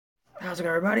How's it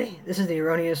going, everybody? This is the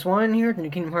Erroneous One here, the New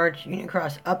Kingdom Hearts Union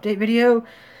Cross update video.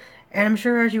 And I'm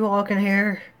sure as you all can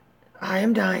hear, I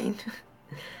am dying.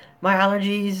 My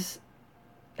allergies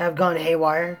have gone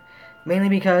haywire, mainly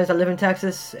because I live in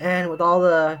Texas, and with all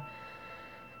the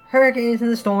hurricanes and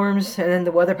the storms, and then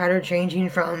the weather pattern changing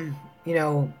from,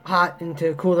 hot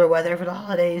into cooler weather for the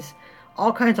holidays,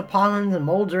 all kinds of pollens and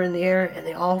molds are in the air, and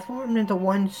they all formed into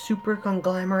one super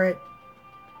conglomerate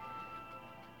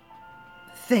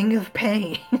thing of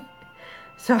pain.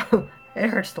 So, it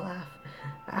hurts to laugh.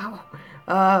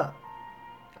 Ow.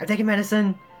 I've taken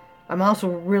medicine. I'm also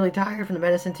really tired from the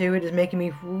medicine too. It is making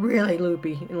me really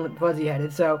loopy and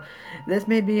fuzzy-headed. So, this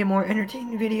may be a more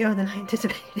entertaining video than I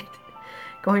anticipated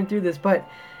going through this. But,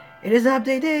 it is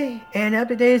update day. And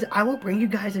update days, I will bring you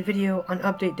guys a video on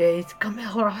update days, come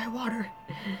hell or high water.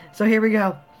 So, here we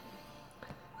go.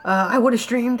 I would have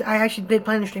streamed. I actually did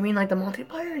plan on streaming like the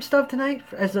multiplayer and stuff tonight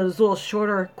as those little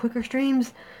shorter, quicker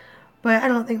streams. But I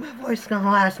don't think my voice is going to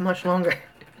last much longer.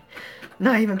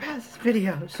 Not even past this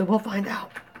video, so we'll find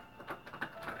out.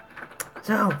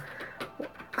 So,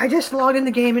 I just logged in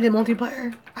the game and did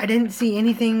multiplayer. I didn't see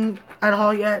anything at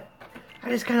all yet. I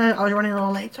was running a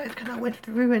little late, so I just kind of went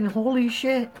through and holy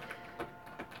shit.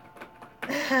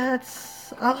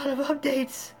 That's a lot of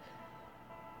updates.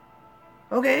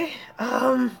 Okay,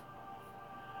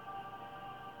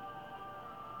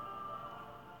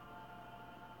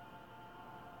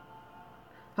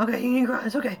 Okay, Union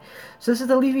Cross, okay. So this is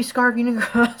the Leafy Scarf Union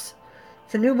Cross.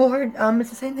 It's a new board. It's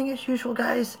the same thing as usual,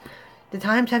 guys. The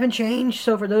times haven't changed,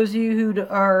 so for those of you who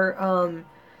are,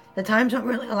 the times don't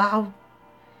really allow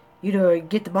you to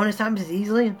get the bonus times as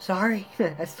easily. I'm sorry.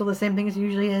 That's still the same thing as it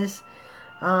usually is.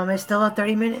 It's still a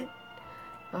 30-minute,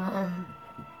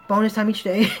 bonus time each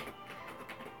day.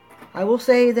 I will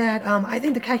say that I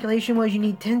think the calculation was you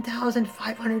need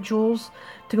 10,500 jewels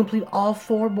to complete all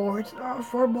 4 boards. There are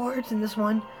 4 boards in this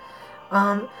one.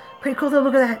 Pretty cool though.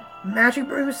 Look at that magic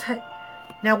broom set.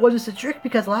 Now, was this a trick?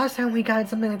 Because last time we got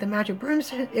something like the magic broom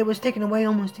set, it was taken away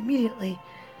almost immediately.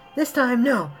 This time,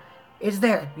 no. It's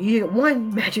there. You get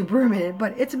 1 magic broom in it,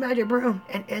 but it's a magic broom,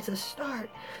 and it's a start.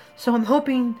 So I'm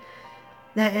hoping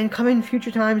that in coming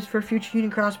future times for future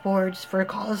Union Cross boards for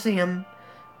Coliseum,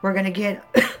 we're gonna get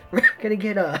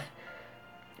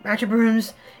magic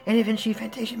brooms and eventually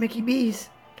Fantasia Mickey B's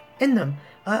in them.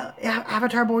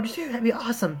 Avatar boards too. That'd be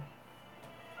awesome.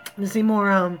 To see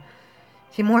more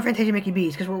Fantasia Mickey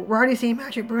B's, because we're already seeing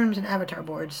magic brooms and Avatar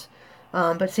boards.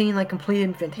 But seeing like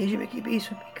completed Fantasia Mickey B's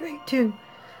would be great too.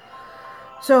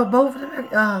 So both of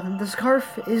them, the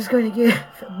scarf is going to give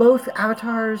both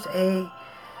avatars a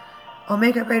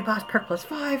Omega Raid Boss Perk plus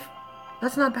 5.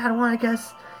 That's not a bad one, I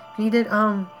guess. If you need it,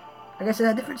 I guess it's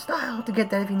a different style to get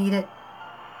that if you need it.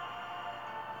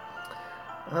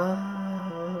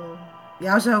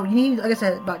 Yeah, also, you need, like I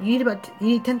said, you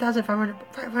need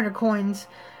 10,500 coins,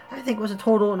 I think was a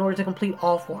total in order to complete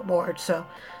all 4 boards, so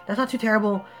that's not too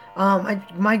terrible.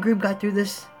 My group got through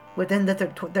this within the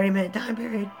 30-minute time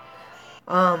period.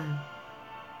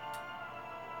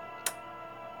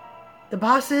 The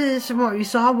bosses, from what we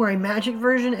saw, were a magic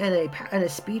version and a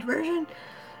speed version.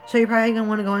 So you're probably going to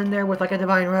want to go in there with like a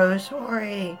Divine Rose or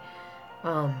a,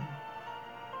 well,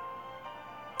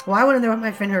 I went in there with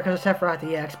my Fenrir because of Sephiroth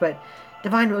EX, but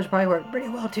Divine Rose probably worked pretty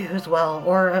well too as well,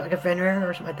 or like a Fenrir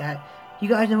or something like that. You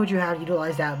guys know what you have to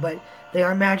utilize that, but they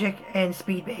are magic and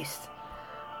speed based.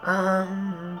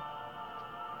 Alright,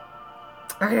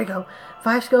 here we go.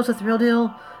 5 skills with Real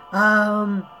Deal.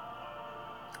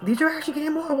 These are actually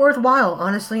getting more worthwhile,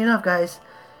 honestly enough, guys.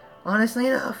 Honestly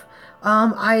enough.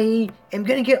 I am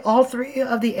going to get all 3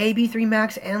 of the AB3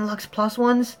 Max and Lux Plus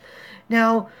ones.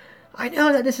 Now, I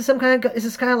know that this is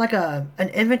kind of like an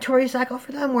inventory cycle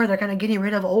for them, where they're kind of getting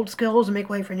rid of old skills and make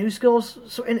way for new skills,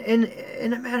 so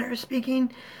in a manner of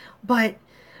speaking. But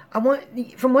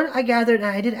from what I gathered, and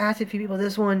I did ask a few people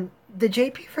this one, the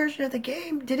JP version of the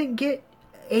game didn't get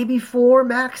AB4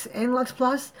 Max and Lux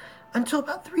Plus until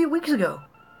about 3 weeks ago.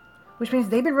 Which means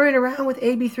they've been running around with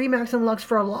AB3 Max and Lux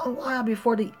for a long while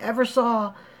before they ever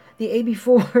saw the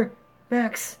AB4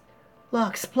 Max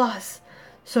Lux Plus.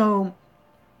 So,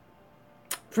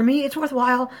 for me, it's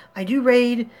worthwhile. I do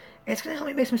raid. It's going to help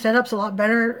me make some setups a lot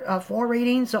better for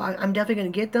raiding, so I'm definitely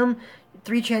going to get them.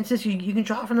 3 chances. You can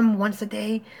draw from them once a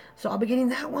day. So I'll be getting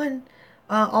that one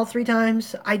all 3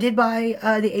 times. I did buy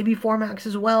the AB4 Max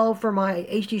as well for my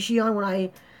HD Shion when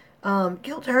I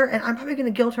guilt her, and I'm probably going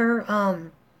to guilt her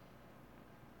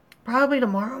probably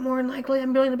tomorrow, more than likely,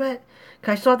 I'm willing to bet.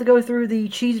 Because I still have to go through the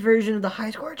cheese version of the high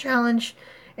score challenge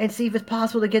and see if it's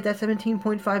possible to get that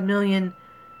 17.5 million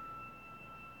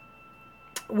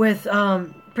with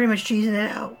pretty much cheesing it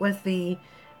out with the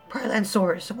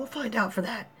Prylansaurus, so we'll find out for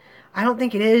that. I don't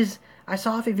think it is. I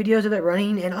saw a few videos of it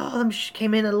running, and all of them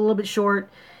came in a little bit short.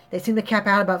 They seem to cap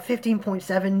out about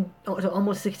 15.7 to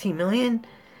almost 16 million.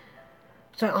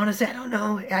 So honestly, I don't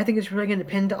know. I think it's really going to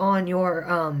depend on your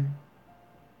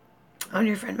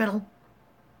friend metal.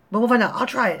 But we'll find out. I'll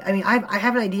try it. I mean, I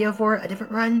have an idea for a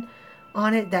different run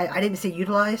on it that I didn't see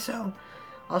utilized, so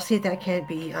I'll see if that can't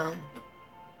be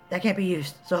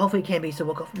used. So hopefully it can be, so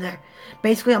we'll go from there.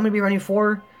 Basically, I'm going to be running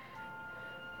 4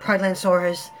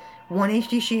 Prylansaurus, 1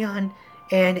 HD Shion,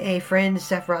 and a friend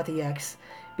Sephiroth EX,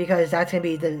 because that's going to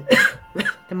be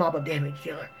the mob-up damage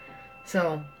dealer.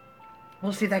 So,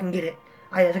 we'll see if I can get it.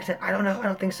 Like I said, I don't know. I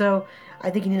don't think so. I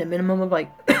think you need a minimum of like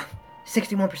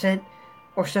 61%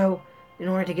 or so in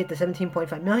order to get the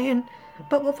 17.5 million.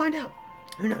 But we'll find out.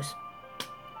 Who knows?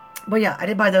 But yeah, I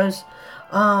did buy those.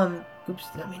 Oops,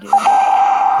 let me do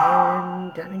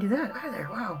that. Did I do that either?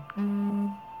 Wow.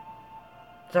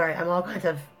 Sorry, I'm all kinds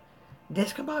of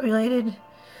discombobulated.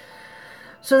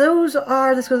 So those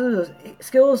are the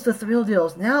skills, the thrill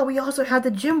deals. Now we also have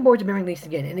the gym boards being released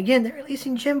again. And again, they're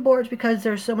releasing gym boards because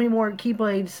there's so many more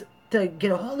Keyblades to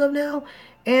get a hold of now.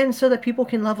 And so that people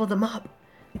can level them up.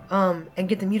 And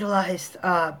get them utilized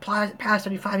past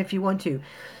 35 if you want to.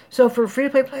 So for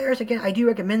free-to-play players, again, I do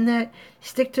recommend that.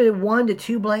 Stick to 1 to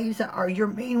 2 blades that are your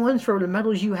main ones for the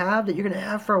medals you have that you're going to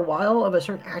have for a while of a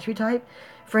certain attribute type.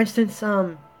 For instance,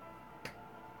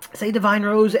 say Divine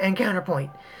Rose and Counterpoint.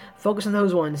 Focus on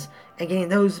those ones and getting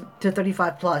those to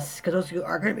 35 plus, because those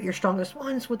are going to be your strongest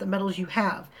ones with the medals you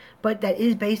have. But that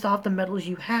is based off the medals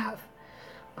you have.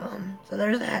 So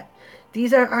there's that.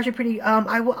 These are actually pretty,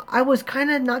 I was kind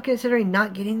of not considering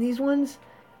not getting these ones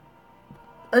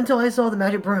until I saw the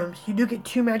magic brooms. You do get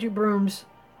 2 magic brooms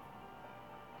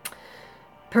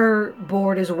per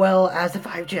board, as well as the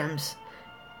 5 gems.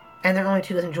 And they're only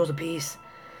 2 dozen jewels apiece.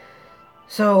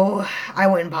 So I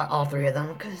went and bought all 3 of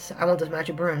them because I want those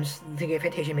magic brooms to get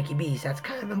Fantasia Mickey B's. That's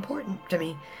kind of important to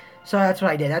me. So that's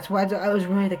what I did. That's why I was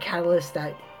really the catalyst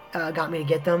that got me to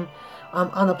get them.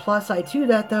 On the plus side to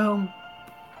that, though,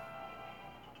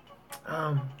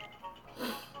 I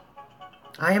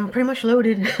am pretty much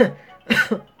loaded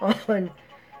on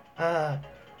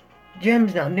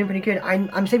gems now. I'm doing pretty good.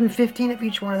 I'm saving 15 of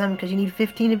each one of them because you need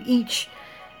 15 of each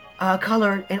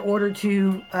color in order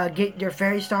to get your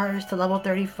fairy stars to level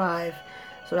 35.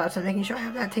 So that's making sure I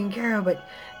have that taken care of. But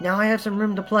now I have some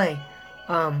room to play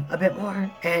a bit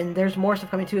more, and there's more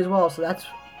stuff coming too as well. So that's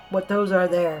what those are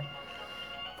there.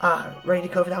 Ready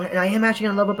to go for that one. And I am actually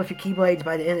going to level up a few Keyblades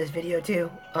by the end of this video too.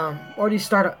 Already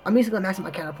start. I'm basically going to max out my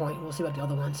counterpoint. We'll see about the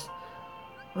other ones.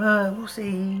 We'll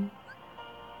see.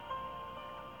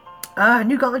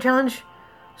 New Gauntlet Challenge.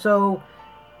 So,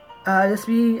 this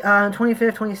will be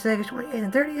 25th, 26th, 28th,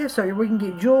 and 30th. So we can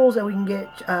get jewels, and we can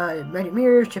get Magic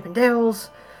Mirrors, Chip and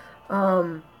Dales.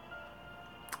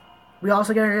 We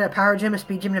also get a Power Gem, a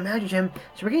Speed Gem, and a Magic Gem.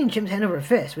 So we're getting gems hand over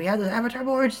fist. We have those avatar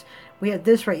boards. We have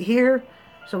this right here.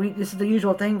 So this is the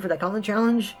usual thing for the Gauntlet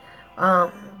Challenge.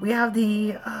 We have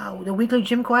the weekly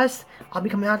gym quest. I'll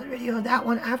be coming out with a video of that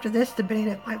one after this, depending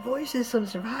if my voice is to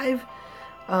survive.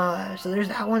 So there's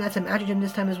that one. That's a Magic Gym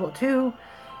this time as well too.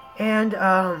 And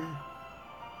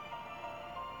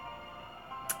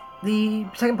the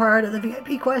second part of the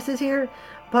VIP quest is here,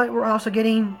 but we're also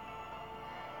getting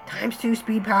 ×2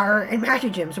 speed, power, and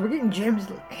Magic Gems. So we're getting gems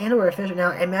hand over fist right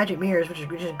now, and Magic Mirrors, which is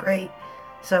great.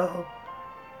 So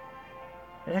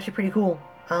it's actually pretty cool.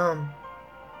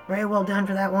 Very well done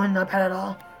for that one. Not bad at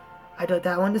all. I did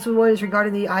that one. This was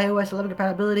regarding the iOS 11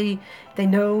 compatibility. They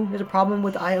know there's a problem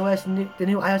with iOS, the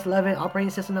new iOS 11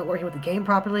 operating system not working with the game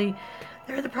properly.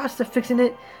 They're in the process of fixing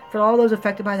it. For all those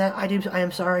affected by that, I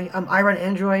am sorry. I run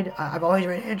Android. I've always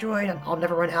run Android. I'll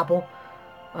never run Apple.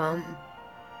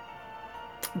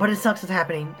 But it sucks it's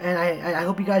happening, and I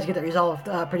hope you guys get that resolved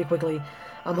pretty quickly.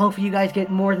 Hopefully you guys get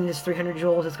more than just 300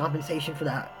 jewels as compensation for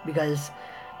that, because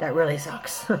that really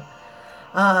sucks.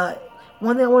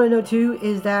 One thing I want to note too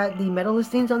is that the medal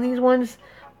listings on these ones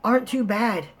aren't too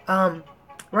bad.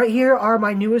 Right here are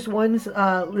my newest ones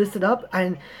listed up,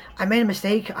 and I made a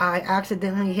mistake. I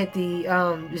accidentally hit the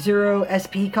 0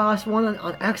 SP cost one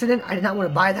on accident. I did not want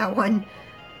to buy that one.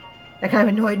 That kind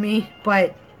of annoyed me,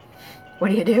 but what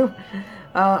do you do?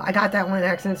 I got that one in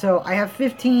accident, so I have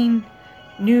 15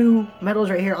 new medals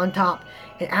right here on top.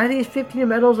 And out of these 15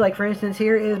 medals, like for instance,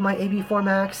 here is my AB4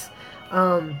 Max.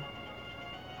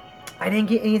 I didn't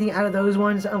get anything out of those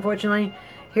ones, unfortunately.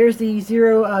 Here's the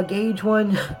 0 gauge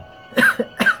one.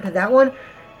 That one,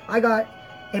 I got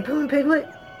a Puma Piglet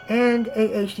and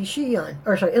a HD Shion,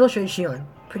 or sorry, Illustrated Shion.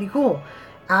 Pretty cool.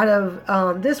 Out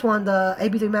of this one, the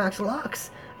AB3 Max Lux,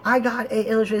 I got a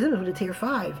illustrated image with a tier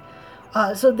 5.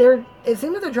 So it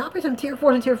seems like they're dropping some tier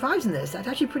 4s and tier 5s in this. That's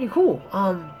actually pretty cool.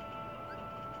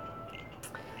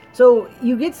 So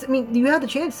you get, I mean, you have the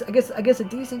chance, I guess a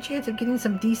decent chance of getting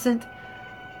some decent,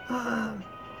 I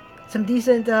shouldn't do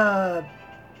that.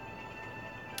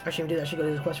 I should go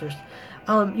to this quest first.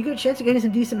 You get a chance of getting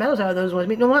some decent medals out of those ones. I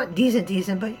mean, no, not decent,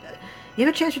 but you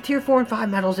have a chance for tier 4 and 5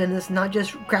 medals in this, not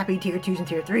just crappy tier 2s and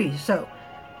tier 3s. So,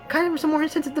 kind of some more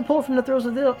incentive to pull from the thrills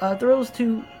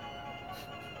to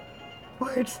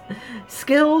words,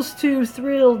 skills to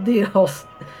thrill deals.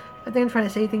 I think I'm trying to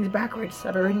say things backwards.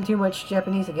 I've been reading too much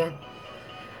Japanese again.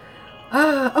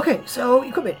 Okay, so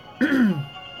equipment.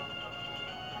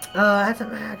 That's a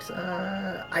max.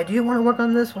 I do want to work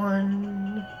on this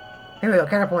one. Here we go,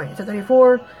 counterpoint. It's at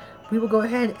 34. We will go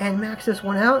ahead and max this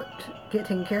one out. Get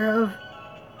taken care of.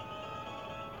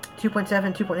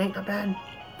 2.7, 2.8, not bad.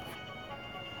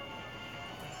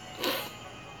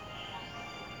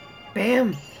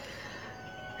 Bam!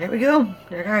 There we go.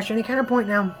 There, guys, shiny counterpoint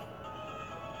now.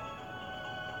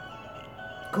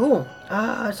 Cool.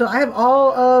 So I have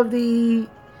all of the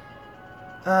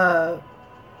Proud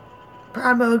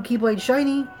Mode Keyblade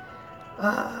shiny.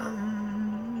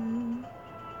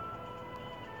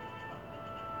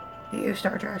 You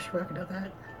Star Trash, we're not gonna do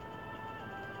that.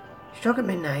 Stroke at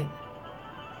midnight.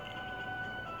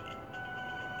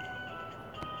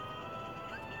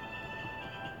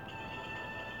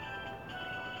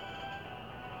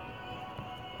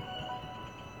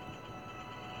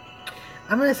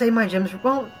 I'm gonna save my gems for,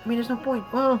 well, I mean, there's no point.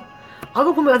 Well, I'll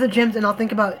go put my other gems and I'll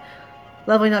think about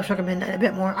leveling up Stroke at Midnight a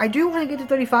bit more. I do want to get to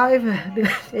 35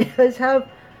 because it does have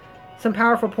some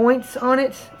powerful points on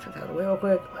it. Let's get that out of the way real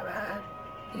quick. My bad.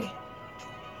 Yeah.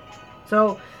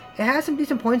 So, it has some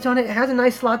decent points on it. It has a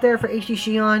nice slot there for HD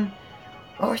Shion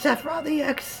or Sephiroth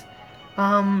EX.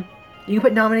 You can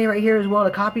put Nominate right here as well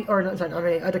to copy, or not, sorry,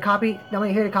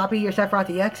 Nominate here to copy your Sephiroth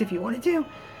EX if you wanted to.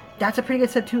 That's a pretty good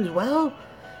set too as well.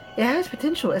 It has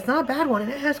potential. It's not a bad one,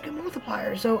 and it has good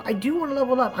multipliers. So I do want to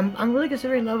level it up. I'm really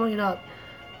considering leveling it up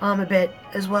a bit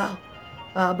as well.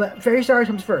 But Fairy Stars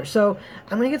comes first. So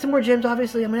I'm going to get some more gems,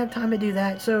 obviously. I'm going to have time to do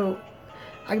that. So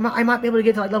I might be able to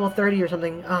get to like level 30 or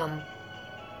something.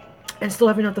 And still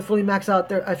have enough to fully max out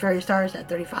Fairy Stars at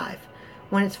 35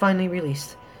 when it's finally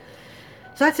released.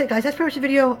 So that's it, guys. That's pretty much the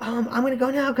video. I'm going to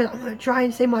go now because I'm going to try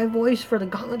and save my voice for the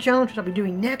Gauntlet Challenge, which I'll be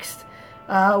doing next.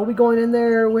 We'll be going in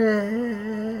there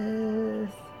with...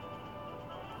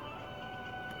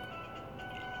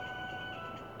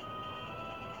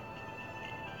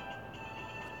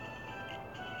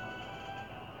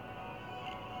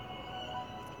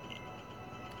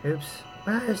 Oops.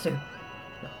 What did I just do? No,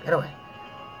 get away.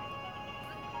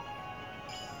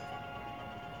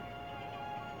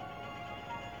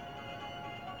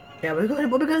 Yeah, we'll be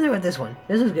going there with this one.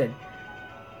 This is good.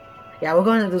 Yeah, we'll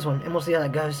go into this one, and we'll see how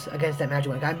that goes against that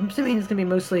magic one. I'm assuming it's going to be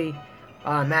mostly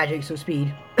magic, so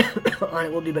speed on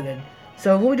it will be good.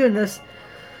 So we'll be doing this.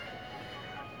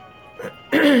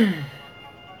 I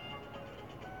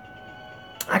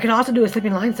can also do a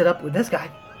sleeping lion setup with this guy.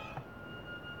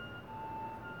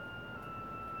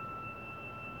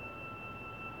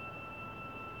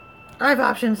 I have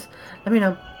options. Let me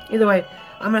know. Either way,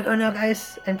 I'm going to go now,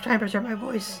 guys, and try and preserve my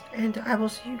voice. And I will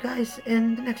see you guys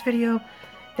in the next video.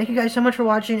 Thank you guys so much for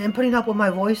watching and putting up with my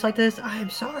voice like this. I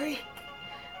am sorry.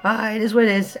 It is what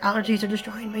it is. Allergies are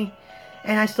destroying me.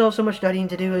 And I still have so much studying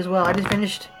to do as well. I just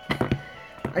finished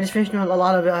doing a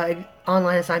lot of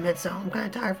online assignments, so I'm kind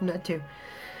of tired from that too.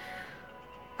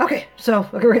 Okay, so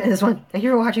we're going to end this one. Thank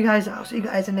you for watching, guys. I'll see you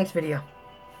guys in the next video.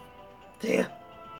 See ya.